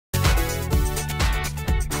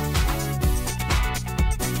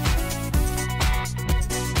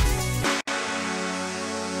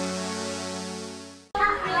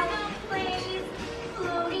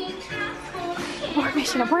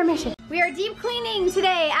mission, a poor mission. We are deep cleaning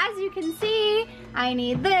today. As you can see, I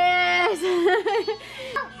need this.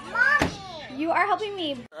 Mommy. You are helping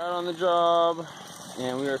me. Out on the job,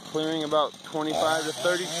 and we are clearing about 25 to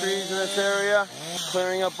 30 trees in this area.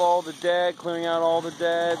 Clearing up all the dead, clearing out all the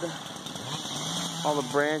dead. All the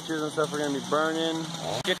branches and stuff are gonna be burning.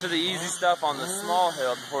 Get to the easy stuff on the small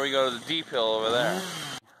hill before we go to the deep hill over there.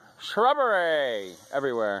 Shrubbery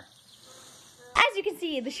everywhere. As you can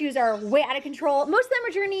see, the shoes are way out of control. Most of them are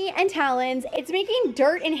Journey and Talon's. It's making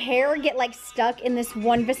dirt and hair get like stuck in this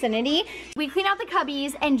one vicinity. We cleaned out the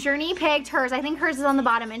cubbies and Journey picked hers. I think hers is on the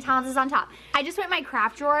bottom and Talon's is on top. I just went in my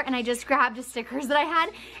craft drawer and I just grabbed the stickers that I had,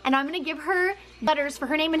 and I'm gonna give her letters for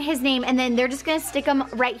her name and his name, and then they're just gonna stick them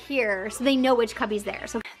right here so they know which cubby's there.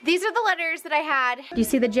 So these are the letters that I had. Do you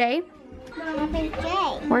see the J? J.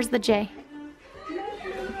 Where's the J?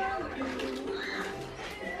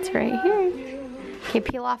 It's right here. Okay,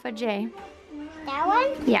 peel off a J. That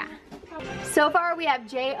one? Yeah. So far we have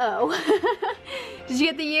J-O. Did you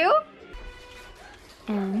get the U?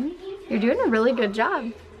 And you're doing a really good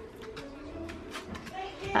job.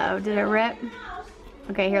 Uh oh, did it rip?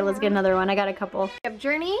 Okay, here, let's get another one. I got a couple. We have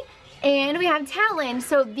Journey and we have Talon.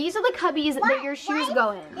 So these are the cubbies that your shoes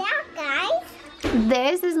go in. Yeah, guys.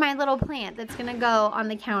 This is my little plant that's gonna go on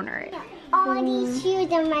the counter. All these shoes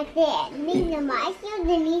are my thing. These are my shoes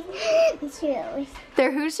and these shoes.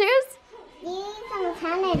 They're whose shoes? These are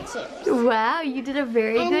Talon's shoes. Wow, you did a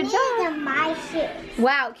very good These job. are my shoes.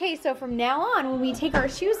 Wow, okay, so from now on, when we take our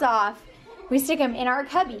shoes off, we stick them in our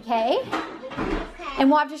cubby, okay? And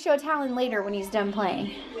we'll have to show Talon later when he's done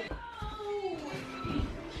playing.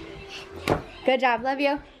 Good job, love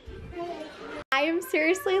you. I am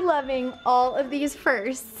seriously loving all of these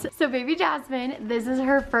firsts. So baby Jaspen, this is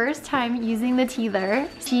her first time using the teether.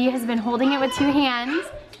 She has been holding it with 2 hands.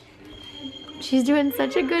 She's doing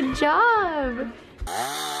such a good job.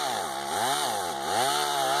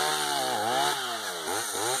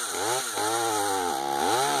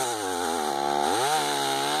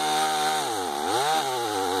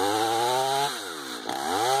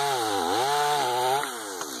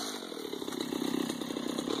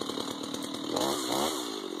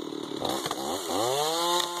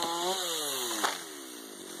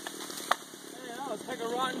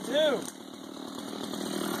 Rotten too.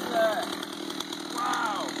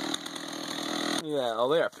 Wow. Yeah, oh,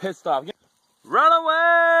 they are pissed off. Run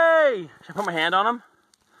away! Should I put my hand on them?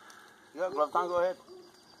 Yeah, glove time, go ahead.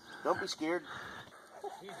 Don't be scared.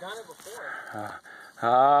 He's done it before.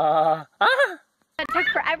 It took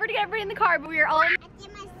forever to get everybody in the car, but we were all in. I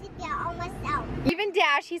did my seatbelt on myself. Even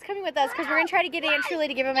Dash, he's coming with us because we're gonna try to get Aunt Truly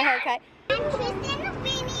to give him a haircut. And Tristan,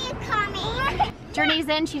 Winnie is coming. Journey's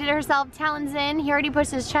in, she did it herself. Talon's in, he already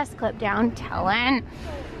pushed his chest clip down. Talon,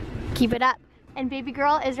 keep it up. And baby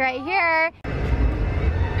girl is right here.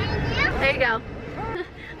 There you go.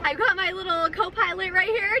 I've got my little co-pilot right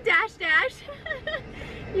here, Dash Dash.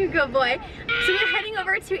 You good boy. So we're heading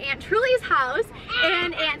over to Aunt Truly's house,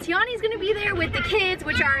 and Aunt Tiani's gonna be there with the kids,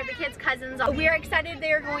 which are the kids' cousins. We are excited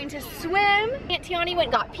they're going to swim. Aunt Tiani went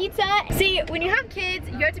and got pizza. See, when you have kids,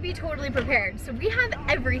 you have to be totally prepared. So we have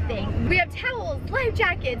everything. We have towels, life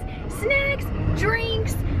jackets, snacks,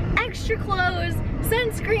 drinks, extra clothes,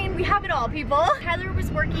 sunscreen, we have it all, people. Tyler was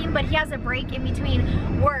working, but he has a break in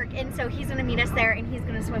between work, and so he's gonna meet us there, and he's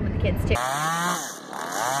gonna swim with the kids too.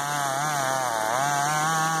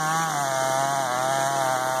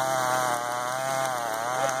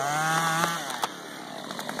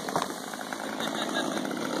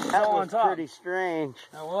 That was pretty strange.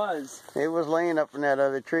 That was. It was laying up in that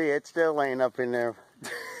other tree. It's still laying up in there.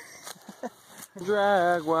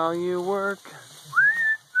 Drag while you work.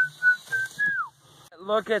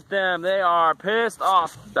 Look at them. They are pissed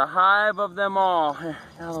off. The hive of them all. Here,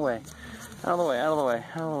 out of the way. Out of the way, out of the way,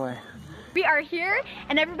 out of the way. We are here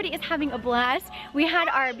and everybody is having a blast. We had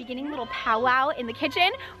our beginning little powwow in the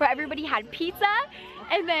kitchen where everybody had pizza,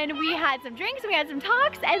 and then we had some drinks, we had some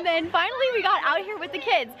talks, and then finally we got out here with the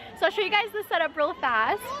kids. So I'll show you guys the setup real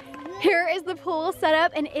fast. Here is the pool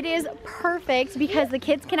setup, and it is perfect because the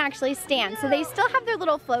kids can actually stand. So they still have their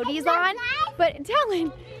little floaties on, but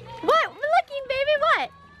Talon, what? Looking, baby, what?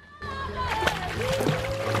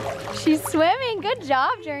 She's swimming. Good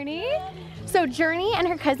job, Journey. So Journey and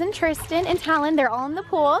her cousin Tristan and Talon, they're all in the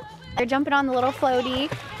pool. They're jumping on the little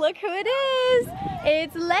floaty. Look who it is.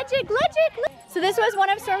 It's Legic. So this was one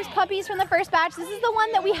of Storm's puppies from the first batch. This is the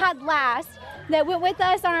one that we had last that went with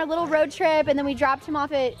us on our little road trip, and then we dropped him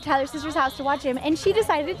off at Tyler's sister's house to watch him, and she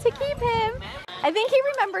decided to keep him. I think he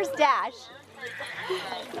remembers Dash.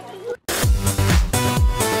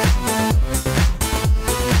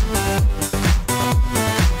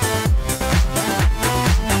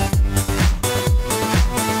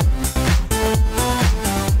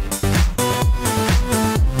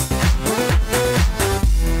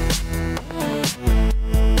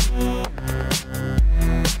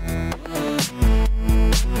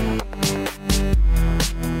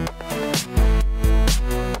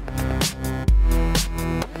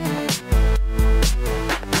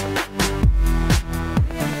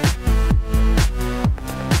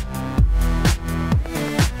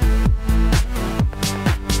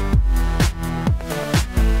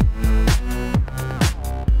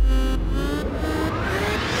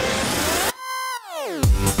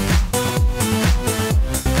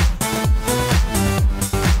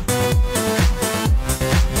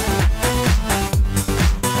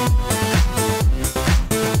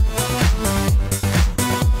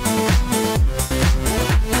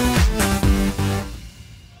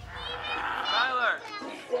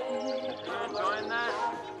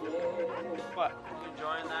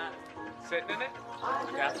 sitting in it?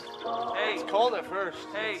 Yeah. Hey, it's cold at first.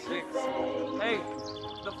 Hey, hey,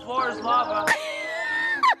 the floor is lava.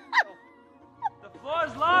 The floor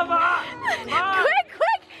is lava. Mom. Quick,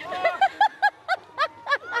 quick.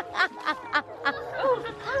 Oh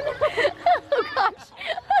gosh.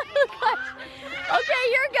 Oh gosh. Okay,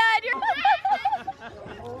 you're good.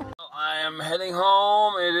 I am heading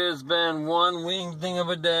home. It has been one winged thing of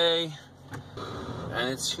a day. And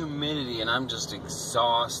it's humidity and I'm just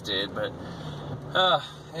exhausted, but I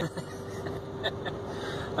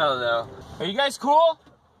don't know. Are you guys cool?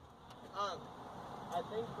 I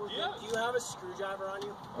think we're good. Do you have a screwdriver on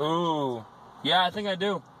you? Ooh. Yeah, I think I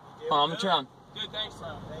do. Oh, I'm gonna turn on. Good, thanks.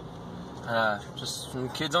 Thank you. Just some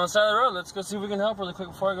kids on the side of the road. Let's go see if we can help really quick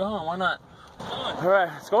before I go home. Why not? All right,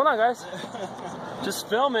 what's going on, guys? Just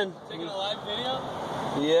filming. Taking a live video?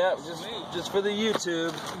 Yeah, just for the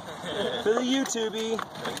YouTube. For the YouTubey.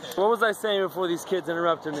 What was I saying before these kids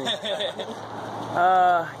interrupted me?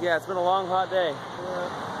 Yeah, it's been a long, hot day.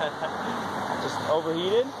 Just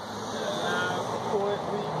overheated?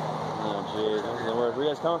 Oh, jeez. Where are you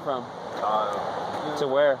guys coming from? To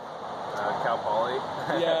where? Cal Poly.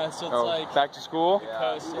 Yeah, so it's like back to school?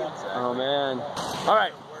 yeah, exactly. Oh, man. All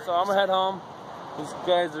right, so I'm going to head home. These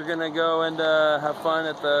guys are going to go and have fun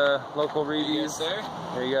at the local Reedy's. Yes, sir.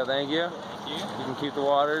 There you go, thank you. Thank you. You can keep the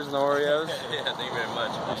waters and the Oreos. Yeah, thank you very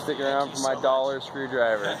much. I'm sticking around for my dollar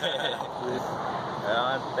screwdriver.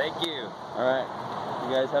 Thank you. All right. You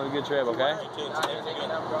guys have a good trip, okay? You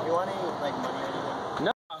want any like money or anything?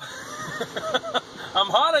 No. I'm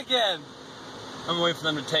hot again. I'm waiting for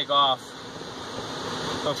them to take off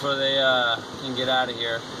before they can get out of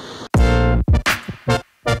here.